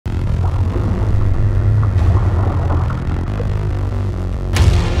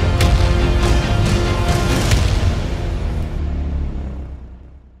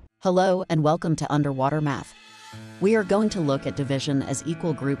Hello and welcome to Underwater Math. We are going to look at division as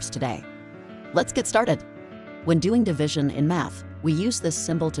equal groups today. Let's get started. When doing division in math, we use this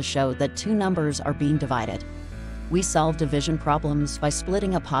symbol to show that two numbers are being divided. We solve division problems by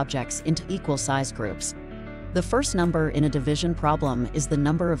splitting up objects into equal-sized groups. The first number in a division problem is the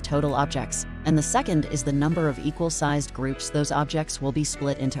number of total objects, and the second is the number of equal-sized groups those objects will be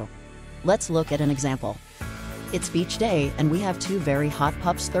split into. Let's look at an example. It's beach day and we have two very hot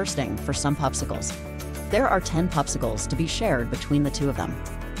pups thirsting for some popsicles. There are 10 popsicles to be shared between the two of them.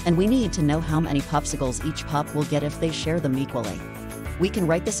 And we need to know how many popsicles each pup will get if they share them equally. We can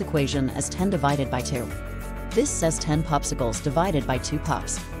write this equation as 10 divided by 2. This says 10 popsicles divided by 2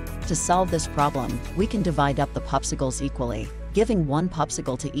 pups. To solve this problem, we can divide up the popsicles equally, giving one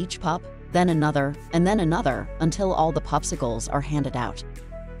popsicle to each pup, then another, until all the popsicles are handed out.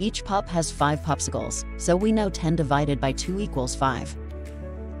 Each pup has 5 popsicles, so we know 10 divided by 2 equals 5.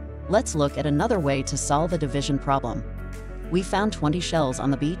 Let's look at another way to solve a division problem. We found 20 shells on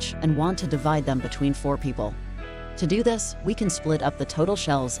the beach and want to divide them between 4 people. To do this, we can split up the total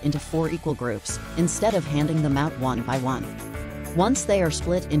shells into 4 equal groups, instead of handing them out one by one. Once they are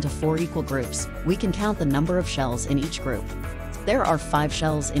split into 4 equal groups, we can count the number of shells in each group. There are 5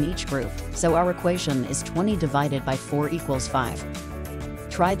 shells in each group, so our equation is 20 divided by 4 equals 5.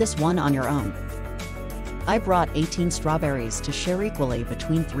 Try this one on your own. I brought 18 strawberries to share equally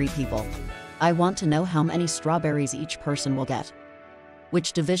between 3 people. I want to know how many strawberries each person will get.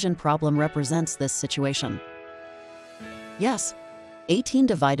 Which division problem represents this situation? Yes, 18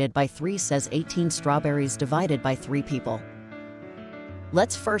 divided by 3 says 18 strawberries divided by 3 people.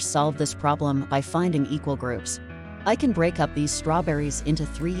 Let's first solve this problem by finding equal groups. I can break up these strawberries into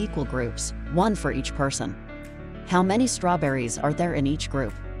 3 equal groups, one for each person. How many strawberries are there in each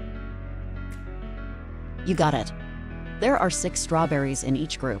group? You got it. There are 6 strawberries in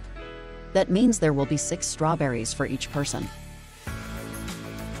each group. That means there will be 6 strawberries for each person.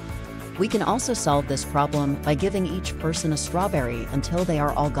 We can also solve this problem by giving each person a strawberry until they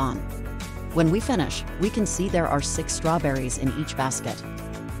are all gone. When we finish, we can see there are 6 strawberries in each basket.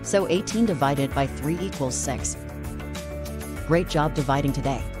 So 18 divided by 3 equals 6. Great job dividing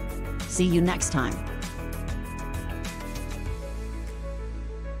today. See you next time.